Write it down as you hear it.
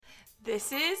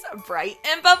This is Bright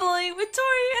and Bubbly with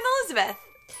Tori and Elizabeth.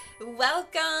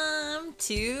 Welcome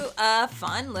to a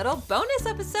fun little bonus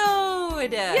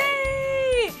episode. Yay!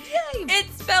 Yay!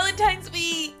 It's Valentine's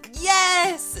week.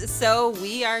 Yes! So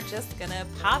we are just going to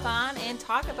pop on and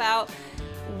talk about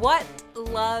what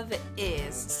love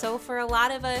is. So for a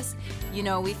lot of us,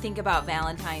 we think about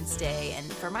Valentine's Day, and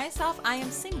for myself, I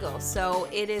am single. So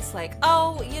it is like,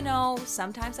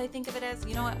 sometimes I think of it as,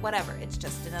 whatever, it's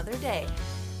just another day.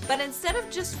 But instead of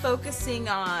just focusing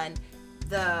on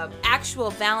the actual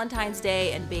Valentine's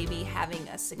Day and maybe having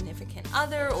a significant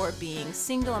other or being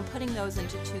single and putting those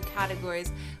into two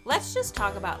categories, let's just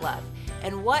talk about love.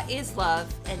 And what is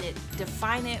love? And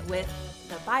define it with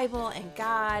the Bible and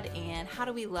God, and how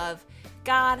do we love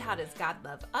God? How does God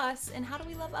love us? And how do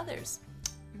we love others?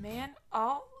 Man,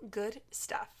 all good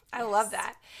stuff. I love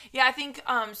that. Yeah, I think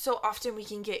so often we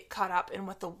can get caught up in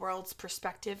what the world's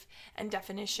perspective and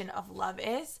definition of love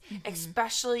is,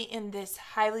 especially in this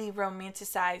highly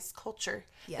romanticized culture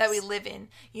that we live in.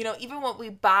 Even what we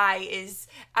buy is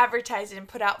advertised and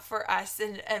put out for us,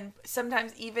 and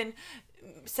sometimes even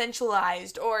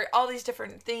sensualized, or all these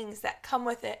different things that come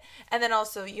with it. And then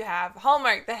also you have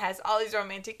Hallmark that has all these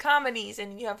romantic comedies,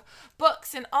 and you have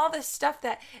books and all this stuff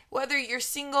that, whether you're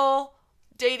single,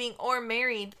 dating, or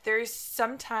married, there's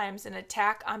sometimes an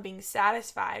attack on being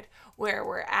satisfied where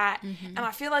we're at. And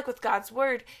I feel like with God's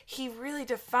word, he really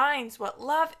defines what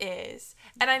love is.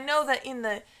 And I know that in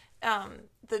the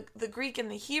Greek and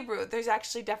the Hebrew, there's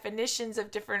actually definitions of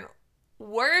different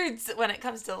words when it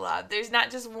comes to love. There's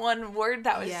not just one word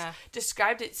that was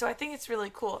described it. So I think it's really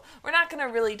cool. We're not going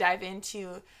to really dive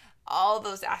into all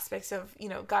those aspects of,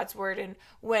 God's word and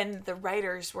when the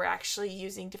writers were actually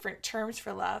using different terms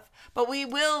for love. But we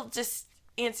will just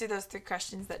answer those three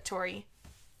questions that Tori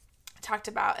talked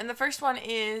about. And the first one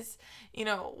is,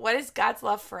 what is God's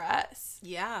love for us?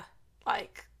 Yeah.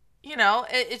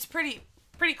 It's pretty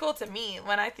cool to me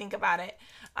when I think about it.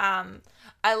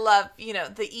 I love,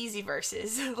 the easy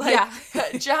verses,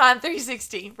 John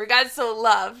 3:16, for God so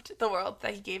loved the world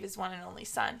that he gave his one and only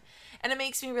son. And it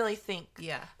makes me really think,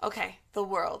 okay, the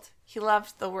world. He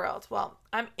loved the world. Well,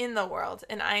 I'm in the world,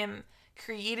 and I am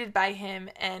created by him,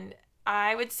 and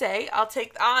I would say, I'll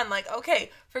take on,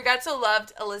 okay, for God so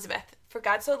loved Elizabeth, for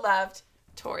God so loved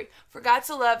Tori, for God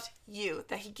so loved you,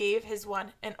 that he gave his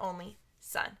one and only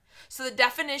son. So the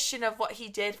definition of what he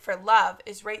did for love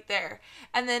is right there.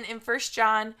 And then in 1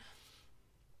 John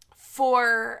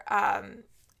 4:8,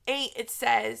 it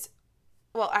says,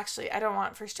 well, actually, I don't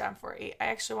want 1 John 4:8. I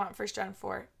actually want 1 John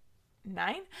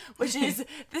 4:9, which is,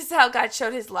 this is how God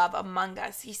showed his love among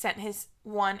us. He sent his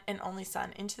one and only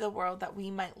son into the world that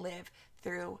we might live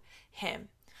through him.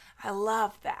 I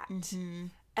love that.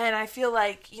 And I feel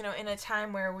like, in a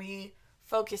time where we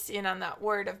focus in on that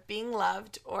word of being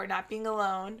loved or not being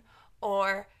alone,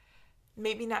 or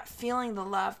maybe not feeling the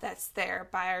love that's there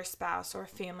by our spouse or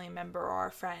family member or our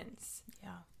friends.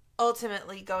 Yeah.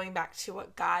 Ultimately going back to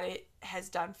what God has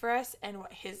done for us and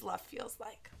what his love feels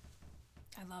like.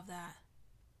 I love that.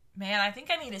 Man, I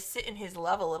think I need to sit in his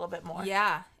love a little bit more.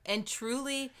 Yeah. And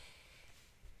truly,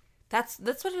 that's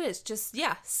what it is. Just,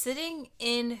 sitting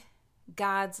in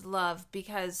God's love,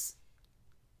 because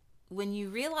when you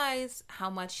realize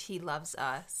how much he loves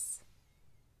us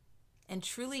and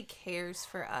truly cares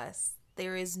for us,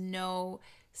 there is no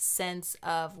sense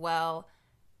of, well,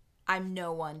 I'm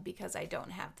no one because I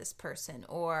don't have this person,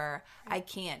 or I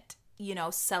can't,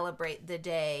 celebrate the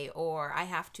day, or I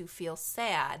have to feel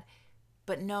sad.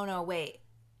 But no, wait.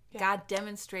 Yeah. God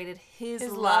demonstrated his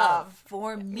love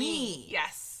for me.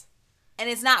 Yes. And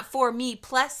it's not for me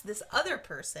plus this other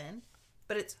person,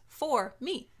 but it's for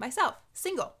me, myself,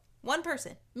 single, one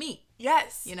person, me.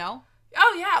 Yes.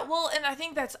 Oh, yeah. Well, and I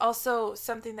think that's also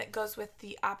something that goes with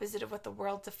the opposite of what the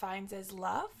world defines as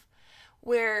love,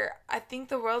 where I think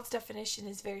the world's definition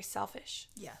is very selfish.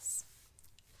 Yes.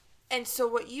 And so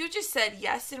what you just said,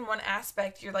 yes, in one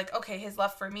aspect, you're like, okay, his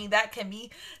love for me, that can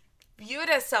be viewed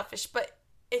as selfish, but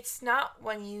it's not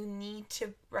when you need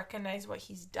to recognize what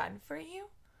he's done for you.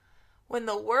 When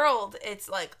the world, it's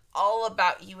all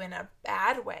about you in a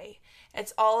bad way.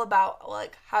 It's all about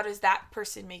how does that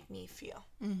person make me feel?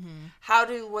 How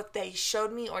do what they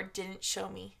showed me or didn't show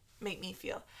me make me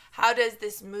feel? How does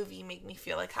this movie make me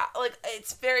feel?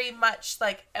 It's very much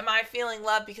am I feeling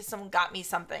love because someone got me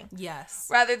something? Yes.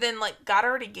 Rather than God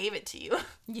already gave it to you.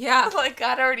 Yeah.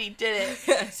 God already did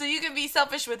it. So you can be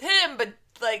selfish with him, but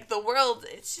the world,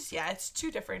 it's just, it's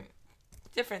two different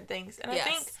things. And I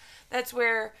think that's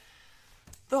where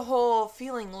the whole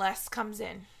feeling less comes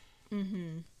in.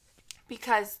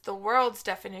 Because the world's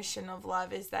definition of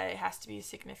love is that it has to be a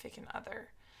significant other.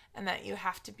 and that you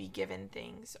have to be given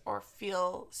things or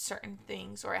feel certain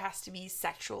things, or it has to be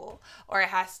sexual, or it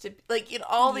has to, like,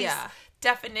 all these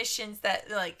definitions that,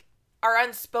 like, are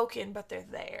unspoken, but they're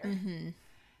there. Mm-hmm.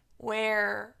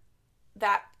 Where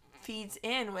that feeds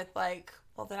in with, like,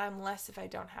 well, then I'm less if I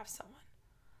don't have someone.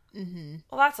 Mm-hmm.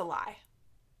 Well, that's a lie.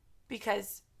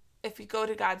 Because if we go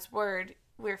to God's word,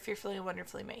 we're fearfully and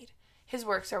wonderfully made. His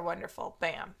works are wonderful.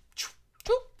 Bam.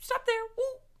 Stop there.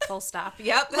 Woo. Full stop.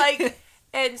 Yep. Like,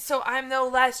 and so I'm no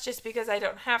less just because I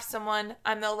don't have someone.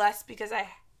 I'm no less because I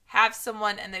have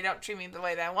someone and they don't treat me the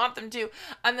way that I want them to.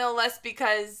 I'm no less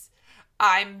because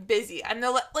I'm busy. I'm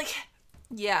no less, like,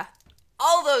 yeah.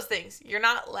 All those things. You're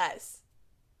not less.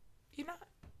 You're not.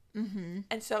 Mm-hmm.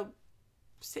 And so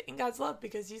sit in God's love,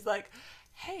 because he's like,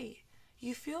 hey,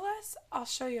 you feel less? I'll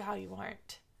show you how you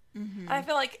aren't. Mm-hmm. And I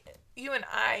feel like you and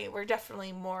I were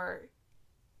definitely more,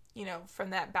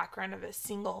 from that background of a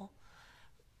single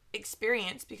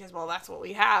experience, because, well, that's what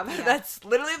we have. Yeah. That's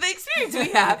literally the experience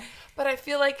we have. But I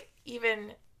feel like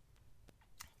even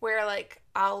where, like,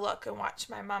 I'll look and watch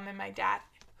my mom and my dad,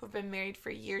 who've been married for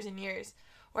years and years,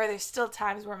 where there's still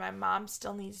times where my mom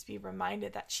still needs to be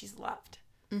reminded that she's loved.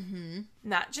 Mm-hmm.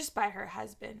 Not just by her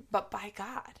husband, but by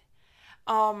God.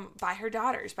 By her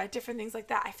daughters, by different things like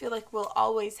that. I feel like we'll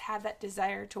always have that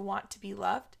desire to want to be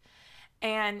loved.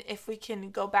 And if we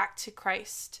can go back to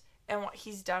Christ and what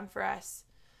he's done for us,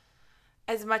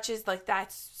 as much as, like,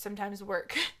 that's sometimes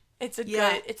work, it's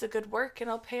a good work, and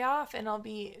it'll pay off, and it'll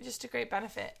be just a great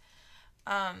benefit.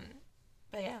 But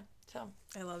yeah, so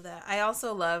I love that. I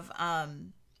also love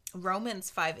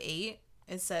Romans 5:8.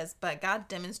 It says, but God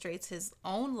demonstrates his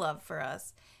own love for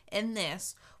us in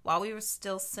this: while we were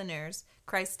still sinners,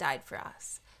 Christ died for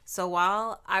us. So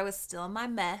while I was still in my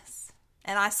mess,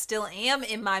 and I still am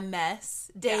in my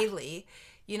mess daily,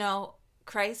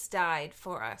 Christ died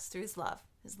for us through his love.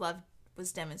 His love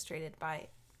was demonstrated by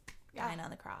dying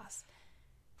on the cross.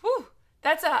 Whew.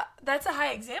 That's a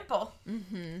high example.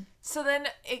 Mm-hmm. So then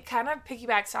it kind of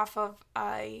piggybacks off of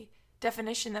a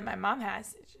definition that my mom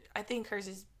has. I think hers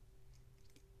is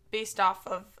based off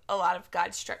of a lot of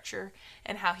God's structure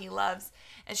and how he loves.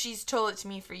 And she's told it to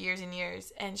me for years and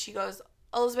years. And she goes,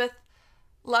 Elizabeth,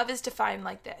 love is defined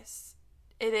like this.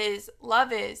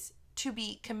 Love is to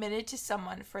be committed to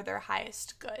someone for their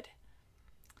highest good.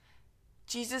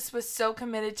 Jesus was so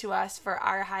committed to us for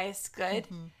our highest good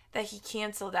that he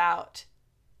canceled out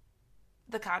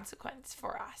the consequence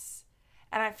for us.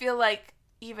 And I feel like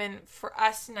even for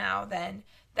us now, then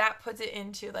that puts it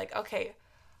into, like, okay,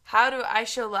 how do I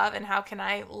show love, and how can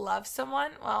I love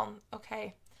someone? Well,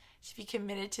 okay, to be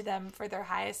committed to them for their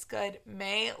highest good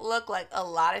may look like a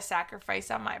lot of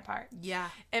sacrifice on my part. Yeah.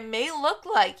 It may look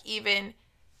like even,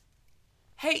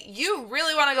 hey, you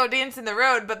really want to go dance in the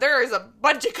road, but there is a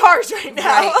bunch of cars right now.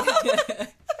 Right.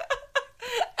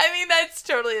 I mean, that's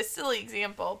totally a silly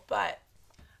example, but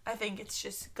I think it's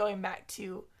just going back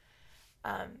to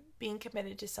being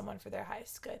committed to someone for their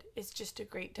highest good is just a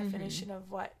great definition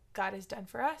of what God has done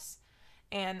for us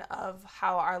and of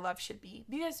how our love should be.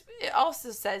 Because it also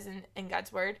says in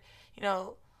God's word,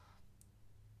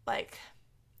 like,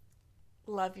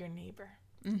 love your neighbor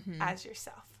as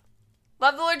yourself.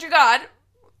 Love the Lord your God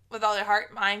with all your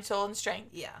heart, mind, soul, and strength.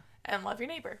 Yeah. And love your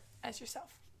neighbor as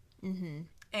yourself. Mm-hmm.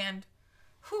 And,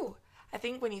 I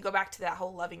think when you go back to that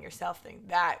whole loving yourself thing,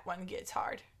 that one gets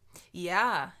hard.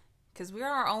 Yeah. Because we're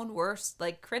our own worst,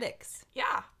 like, critics.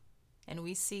 Yeah. And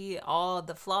we see all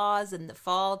the flaws and the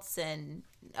faults and,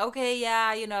 okay,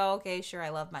 yeah, okay, sure, I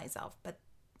love myself. But,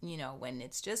 when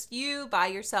it's just you by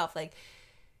yourself, like,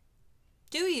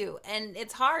 do you? And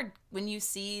it's hard when you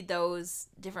see those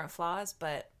different flaws,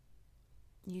 but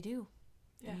you do.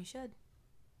 Yeah. And you should.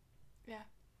 Yeah.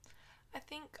 I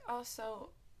think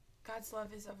also God's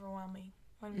love is overwhelming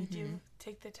when we do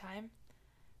take the time.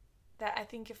 That I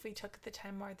think if we took the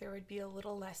time more, there would be a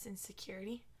little less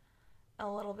insecurity, a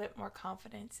little bit more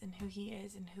confidence in who he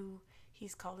is and who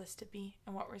he's called us to be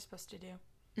and what we're supposed to do.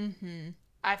 Mm-hmm.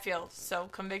 I feel so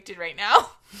convicted right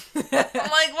now. I'm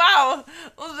like, wow,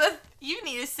 Elizabeth, you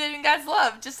need to sit in God's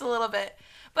love just a little bit.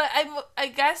 But I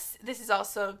guess this is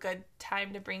also a good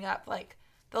time to bring up, like,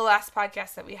 the last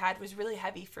podcast that we had was really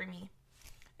heavy for me.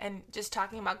 And just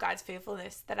talking about God's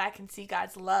faithfulness, that I can see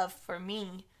God's love for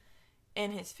me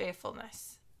in his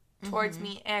faithfulness towards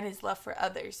me and his love for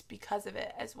others because of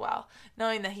it as well.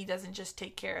 Knowing that he doesn't just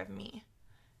take care of me.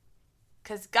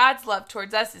 Because God's love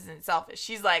towards us isn't selfish.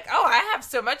 She's like, oh, I have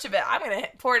so much of it. I'm going to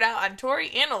pour it out on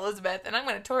Tori and Elizabeth. And I'm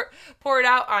going to pour it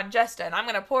out on Jesta. And I'm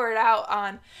going to pour it out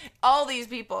on all these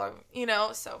people,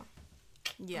 So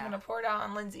yeah. I'm going to pour it out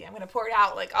on Lindsay. I'm going to pour it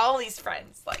out, like, all these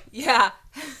friends. Like, yeah.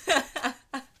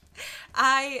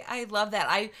 I love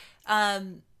that.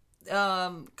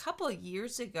 Couple of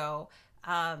years ago,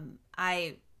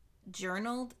 I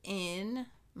journaled in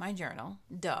my journal,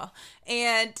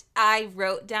 and I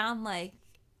wrote down like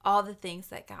all the things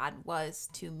that God was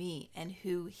to me and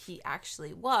who he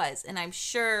actually was. And I'm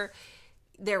sure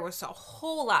there was a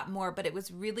whole lot more, but it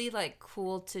was really like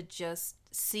cool to just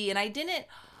see. And I didn't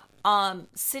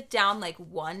sit down like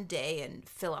one day and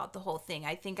fill out the whole thing.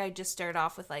 I think I just started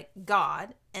off with like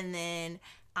God, and then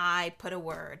I put a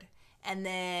word. And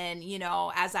then, you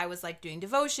know, as I was like doing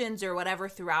devotions or whatever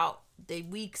throughout the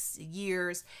weeks,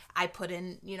 years, I put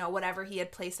in, you know, whatever he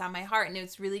had placed on my heart. And it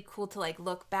was really cool to like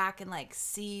look back and like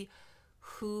see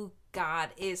who God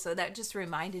is. So that just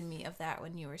reminded me of that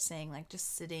when you were saying like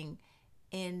just sitting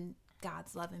in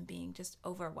God's love and being just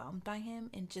overwhelmed by him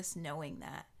and just knowing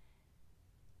that.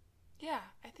 Yeah,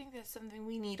 I think that's something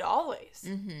we need always.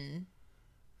 Mm-hmm.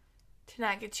 To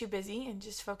not get too busy and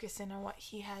just focus in on what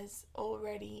he has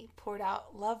already poured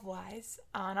out love-wise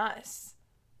on us.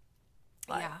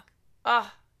 Like, yeah.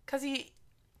 Because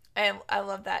I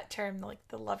love that term, like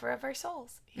the lover of our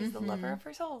souls. He's the lover of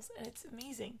our souls, and it's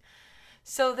amazing.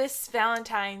 So this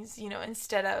Valentine's, you know,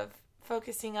 instead of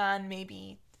focusing on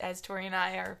maybe, as Tori and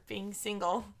I are being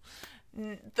single,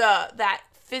 that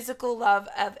physical love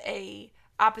of a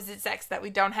opposite sex that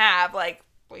we don't have, like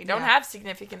we don't have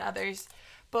significant others,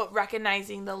 but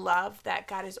recognizing the love that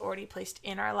God has already placed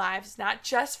in our lives, not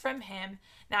just from him,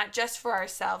 not just for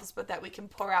ourselves, but that we can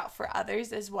pour out for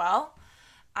others as well.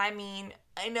 I mean,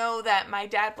 I know that my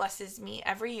dad blesses me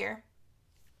every year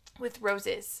with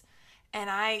roses, and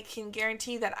I can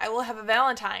guarantee that I will have a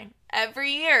Valentine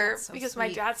every year because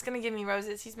my dad's going to give me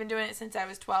roses. He's been doing it since I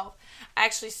was 12. I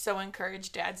actually so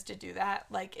encourage dads to do that.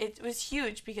 Like, it was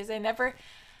huge because I never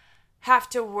have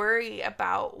to worry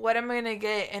about what I'm going to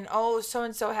get and, oh,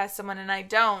 so-and-so has someone and I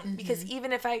don't. Mm-hmm. Because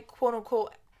even if I,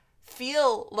 quote-unquote,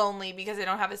 feel lonely because I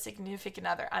don't have a significant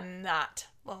other, I'm not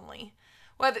lonely.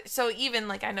 So even,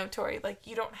 like, I know, Tori, like,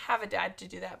 you don't have a dad to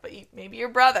do that, but maybe your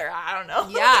brother, I don't know.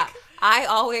 Yeah, I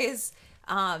always,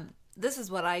 this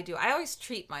is what I do. I always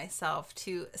treat myself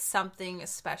to something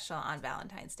special on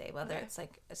Valentine's Day, whether it's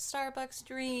like a Starbucks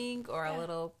drink or a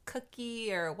little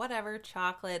cookie or whatever,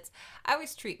 chocolates. I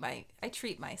always treat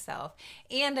myself.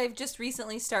 And I've just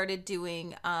recently started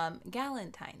doing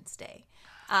Galentine's Day.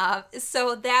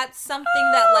 So that's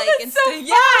something that like that's so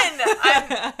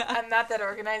fun. I'm not that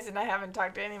organized, and I haven't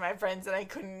talked to any of my friends, and I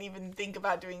couldn't even think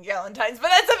about doing Galentine's, but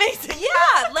that's amazing.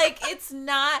 Yeah, like it's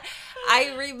not.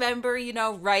 I remember, you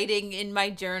know, writing in my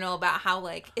journal about how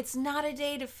like it's not a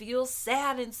day to feel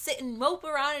sad and sit and mope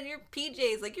around in your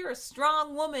PJs. Like you're a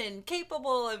strong woman,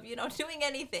 capable of, you know, doing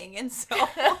anything, and so.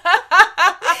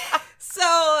 So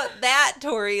that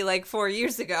Tori, like 4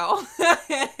 years ago,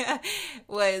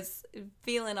 was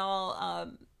feeling all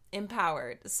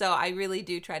empowered. So I really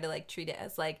do try to like treat it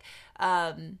as like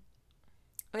a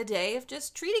day of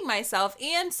just treating myself.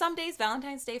 And some days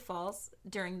Valentine's Day falls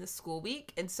during the school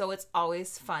week, and so it's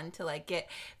always fun to like get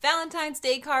Valentine's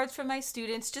Day cards from my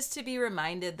students just to be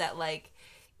reminded that like,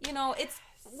 you know, it's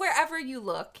wherever you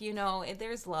look, you know,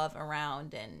 there's love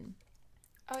around. And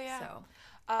so.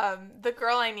 The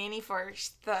girl I nanny for,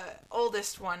 the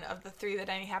oldest one of the three that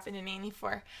I happen to nanny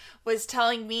for, was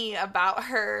telling me about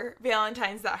her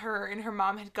Valentine's that her and her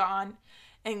mom had gone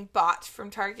and bought from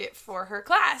Target for her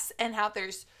class, and how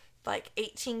there's like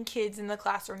 18 kids in the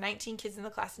class or 19 kids in the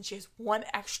class, and she has one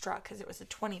extra because it was a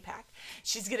 20-pack.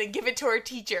 She's going to give it to her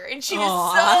teacher, and she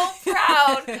was so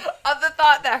proud of the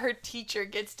thought that her teacher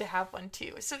gets to have one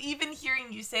too. So even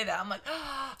hearing you say that, I'm like,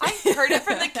 oh, I heard it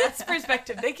from the kids'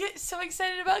 perspective. They get so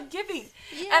excited about giving.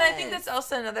 Yes. And I think that's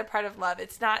also another part of love.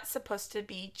 It's not supposed to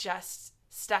be just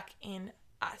stuck in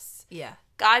us. Yeah.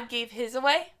 God gave his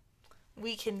away.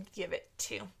 We can give it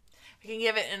too. We can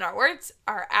give it in our words,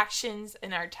 our actions,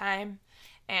 and our time.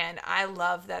 And I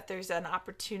love that there's an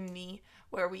opportunity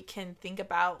where we can think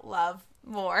about love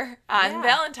more on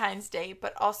Valentine's Day,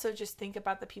 but also just think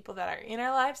about the people that are in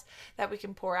our lives that we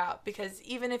can pour out. Because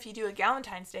even if you do a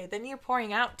Galentine's Day, then you're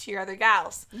pouring out to your other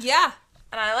gals. Yeah.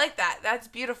 And I like that. That's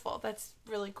beautiful. That's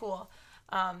really cool.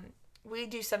 We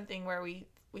do something where we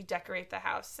decorate the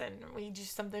house, and we do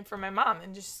something for my mom,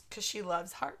 and just because she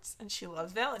loves hearts and she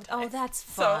loves Valentine's. Oh, that's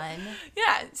fun.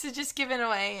 So just giving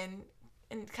away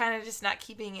and kind of just not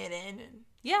keeping it in.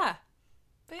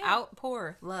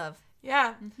 Outpour love.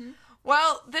 Yeah. Mm-hmm.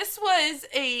 Well, this was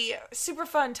a super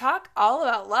fun talk all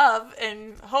about love,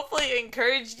 and hopefully it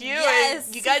encouraged you and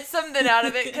you got something out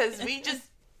of it, because we just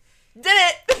did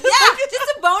it. Yeah,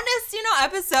 just a bonus,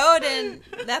 episode, and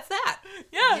that's that.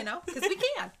 Yeah. Because we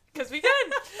can. Because we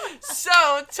can.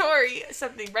 So, Tori,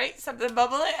 something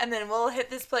bubbly, and then we'll hit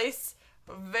this place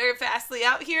very fastly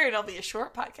out here, and it'll be a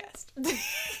short podcast.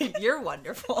 You're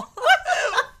wonderful.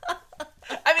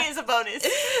 I mean, it's a bonus.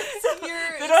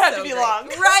 They don't have to be long.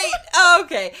 Right.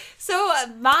 Okay. So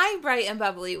my bright and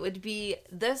bubbly would be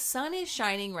the sun is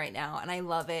shining right now, and I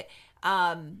love it.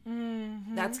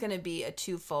 That's going to be a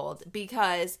twofold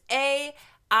because I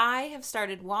have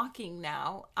started walking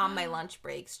now on my lunch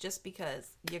breaks just because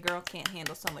your girl can't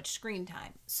handle so much screen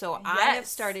time. So yes. I have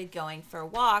started going for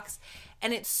walks,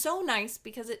 and it's so nice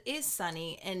because it is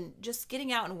sunny, and just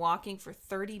getting out and walking for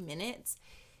 30 minutes,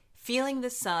 feeling the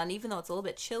sun, even though it's a little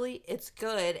bit chilly, it's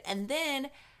good. And then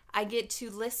I get to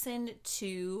listen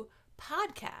to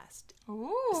podcast.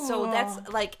 Ooh. So that's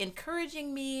like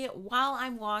encouraging me while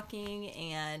I'm walking,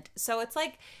 and so it's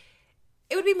like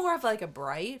it would be more of like a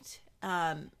bright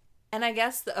and I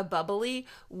guess a bubbly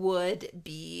would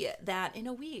be that in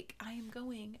a week I am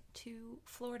going to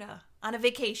Florida on a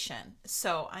vacation.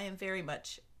 So I am very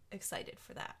much excited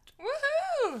for that.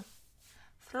 Woohoo!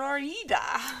 Florida.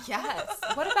 Yes.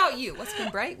 What about you? What's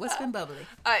been bright? What's been bubbly?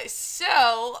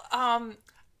 So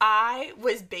I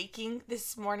was baking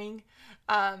this morning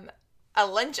a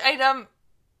lunch item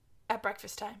at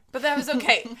breakfast time, but that was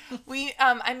okay.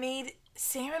 I made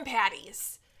salmon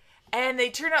patties. And they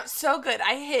turned out so good.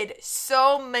 I hid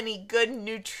so many good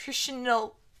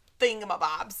nutritional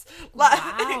thingamabobs.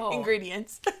 Wow.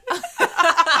 Ingredients.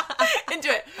 Into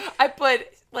it. I put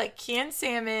like canned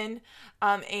salmon,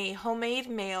 a homemade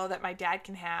mayo that my dad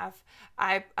can have.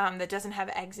 That doesn't have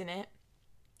eggs in it.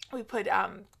 We put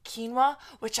quinoa,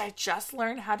 which I just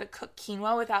learned how to cook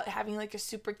quinoa without having like a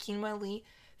super quinoa-y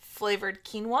flavored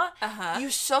quinoa. You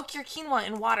soak your quinoa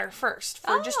in water first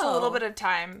for just a little bit of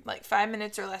time, like 5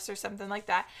 minutes or less or something like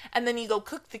that. And then you go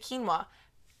cook the quinoa.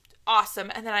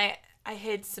 Awesome. And then I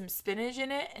hid some spinach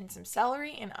in it and some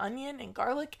celery and onion and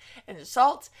garlic and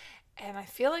salt. And I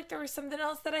feel like there was something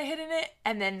else that I hid in it.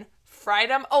 And then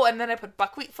fried them. Oh, and then I put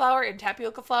buckwheat flour and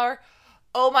tapioca flour.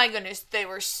 Oh my goodness, they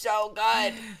were so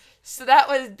good. So that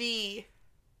would be...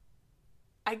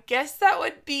 I guess that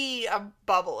would be a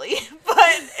bubbly, but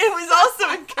it was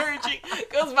also encouraging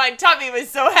because my tummy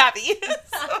was so happy.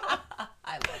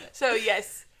 I love it. So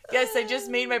yes, I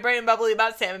just made my bright and bubbly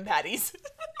about salmon patties.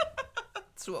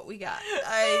 That's what we got.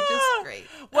 Great.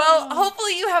 Well,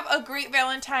 hopefully you have a great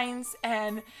Valentine's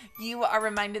and you are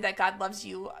reminded that God loves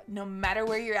you no matter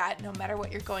where you're at, no matter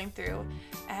what you're going through,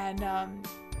 and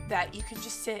that you can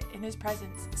just sit in his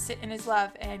presence, sit in his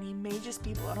love, and you may just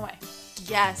be blown away.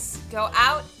 Yes. Go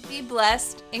out, be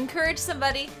blessed, encourage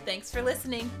somebody. Thanks for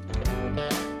listening.